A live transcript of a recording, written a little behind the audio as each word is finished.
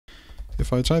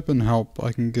if I type in help,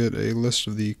 I can get a list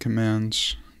of the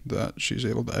commands that she's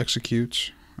able to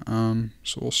execute.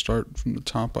 So we'll start from the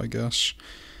top, I guess.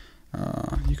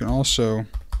 You can also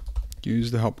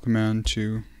use the help command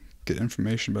to get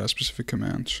information about a specific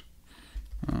command.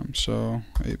 So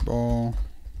 8-ball,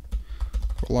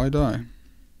 will I die?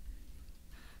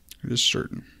 It is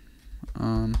certain.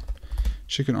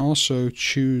 She can also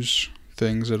choose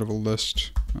things out of a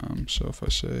list. So if I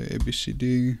say A, B, C,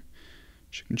 D,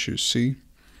 she can choose C.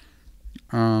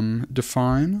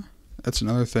 Define, that's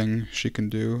another thing she can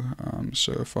do.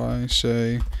 So if I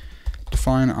say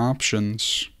define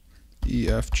options E,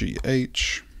 F, G,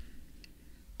 H,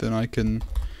 then I can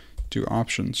do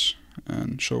options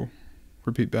and she'll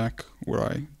repeat back what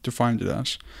I defined it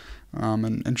as.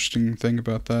 An interesting thing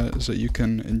about that is that you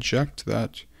can inject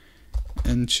that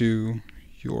into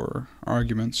your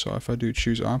argument. So if I do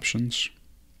choose options,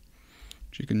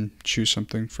 you can choose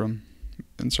something from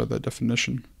inside that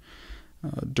definition.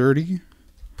 Dirty,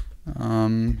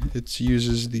 it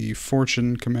uses the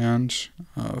fortune command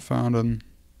found in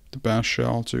the bash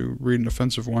shell to read an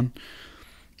offensive one.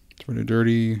 It's pretty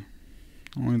dirty.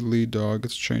 Only the lead dog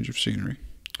gets a change of scenery.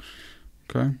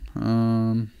 Okay.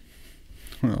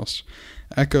 What else?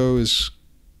 Echo is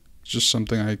just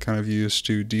something I kind of use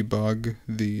to debug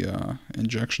the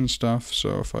injection stuff.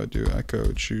 So if I do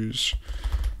echo choose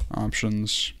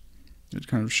options, it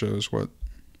kind of shows what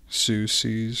Sue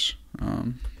sees.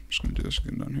 I'm just going to do this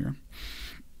again down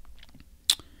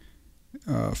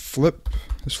here. Flip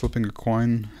is flipping a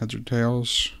coin, heads or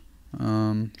tails.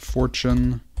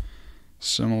 Fortune,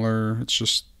 similar, it's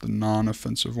just the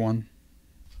non-offensive one.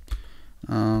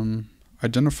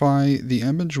 Identify, the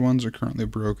image ones are currently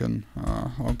broken.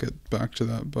 I'll get back to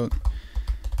that, but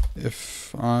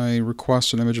if I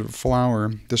request an image of a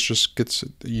flower, this just gets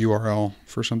the URL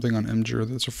for something on Imgur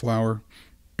that's a flower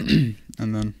and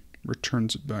then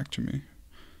returns it back to me.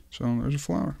 So there's a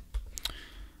flower.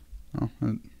 Oh,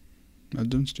 at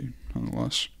Dunstein,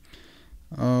 nonetheless.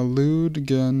 Lewd,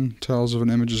 again, tells if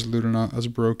an image is lewd or not as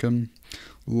broken.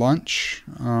 Lunch,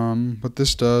 what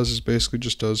this does is basically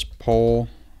just does poll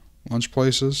lunch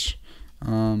places.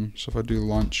 So if I do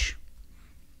lunch,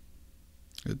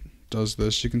 it does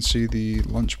this. You can see the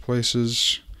lunch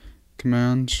places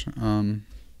command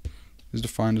is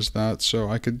defined as that. So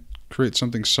I could create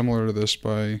something similar to this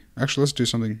by, actually let's do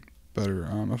something better.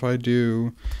 If I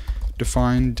do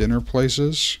define dinner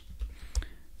places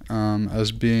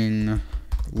as being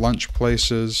lunch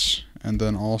places, and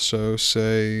then also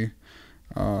say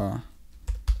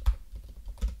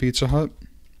Pizza Hut,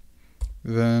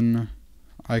 then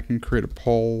I can create a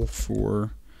poll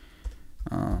for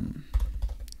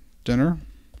dinner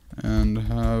and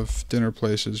have dinner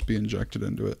places be injected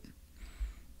into it.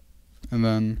 And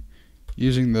then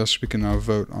using this, we can now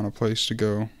vote on a place to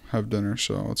go have dinner.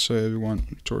 So let's say we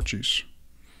want Torchy's.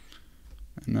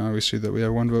 And now we see that we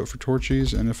have one vote for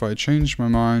Torchy's, and if I change my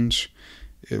mind,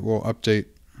 it will update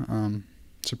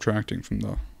subtracting from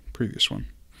the previous one.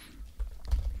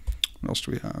 What else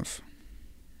do we have?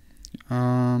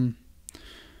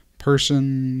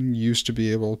 Person used to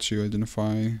be able to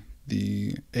identify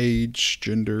the age,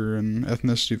 gender, and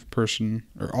ethnicity of a person,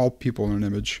 or all people in an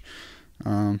image.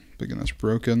 But again, that's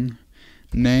broken.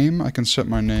 Name, I can set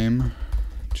my name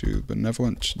to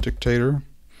benevolent dictator.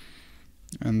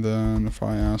 And then if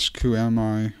I ask who am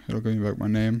I, it'll give me back my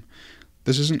name.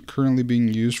 This isn't currently being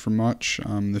used for much.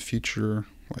 The future,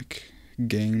 like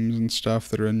games and stuff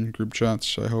that are in group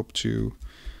chats, I hope to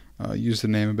use the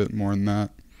name a bit more in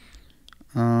that.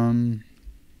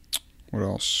 What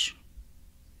else?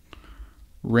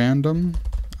 Random.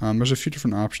 There's a few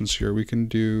different options here. We can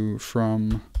do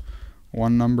from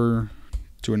one number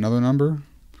to another number,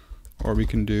 or we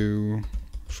can do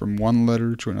from one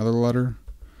letter to another letter.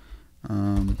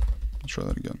 Let's try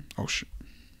that again. Oh shit.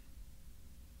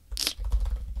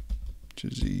 To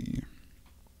Z.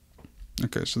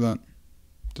 Okay, so that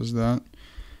does that.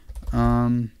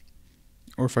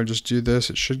 Or if I just do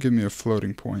this, it should give me a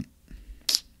floating point.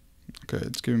 Okay,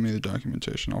 it's giving me the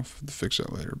documentation. I'll fix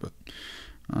that later, but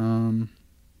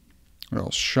what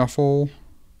else? Shuffle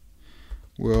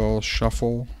will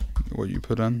shuffle what you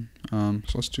put in. So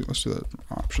let's do that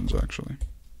options actually.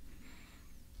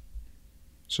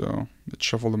 So it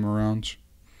shuffled them around.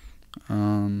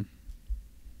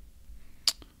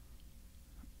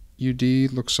 UD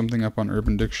looks something up on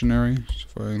Urban Dictionary. So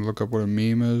if I look up what a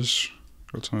meme is,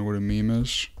 it'll tell me what a meme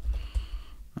is.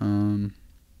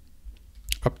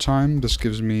 Uptime, this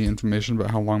gives me information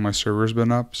about how long my server's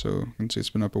been up. So you can see it's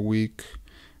been up a week,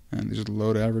 and these are the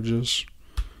load averages.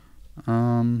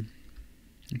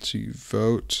 Let's see,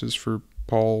 vote is for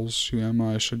Pauls, who am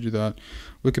I showed you that.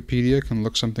 Wikipedia can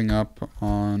look something up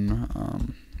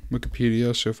on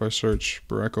Wikipedia, so if I search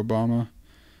Barack Obama,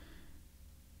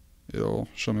 it'll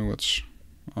show me what's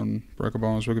on Barack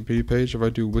Obama's Wikipedia page. If I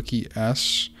do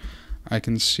WikiS, I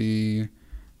can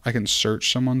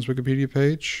search someone's Wikipedia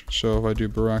page. So if I do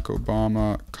Barack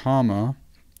Obama, comma,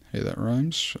 hey, that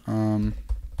rhymes,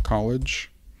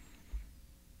 college,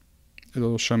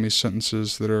 it'll show me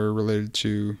sentences that are related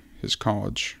to his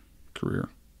college career.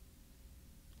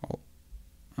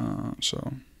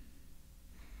 So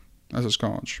that's his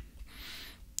college.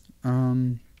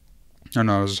 Oh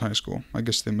no, it was his high school. I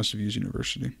guess they must have used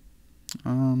university.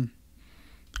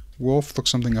 Wolf looks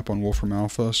something up on Wolfram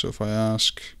Alpha. So if I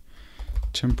ask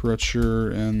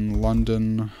temperature in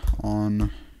London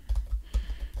on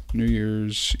New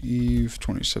Year's Eve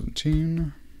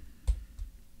 2017,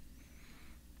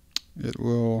 it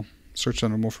will search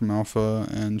that on Wolfram Alpha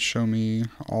and show me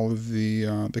all of the,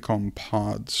 they call them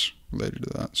pods related to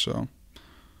that. So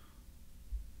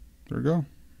there we go.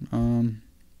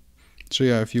 So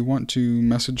yeah, if you want to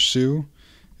message Sue,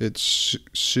 it's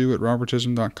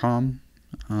sue@robertism.com.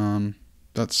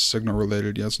 That's Signal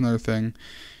related. Yeah, that's another thing.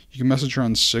 You can message her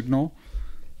on Signal.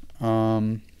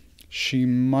 She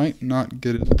might not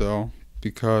get it though,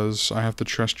 because I have to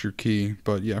trust your key.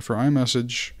 But yeah, for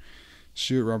iMessage,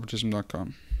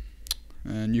 sue@robertism.com.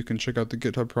 And you can check out the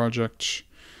GitHub project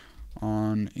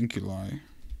on Inculi.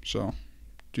 So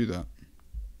do that.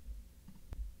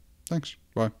 Thanks.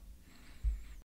 Bye.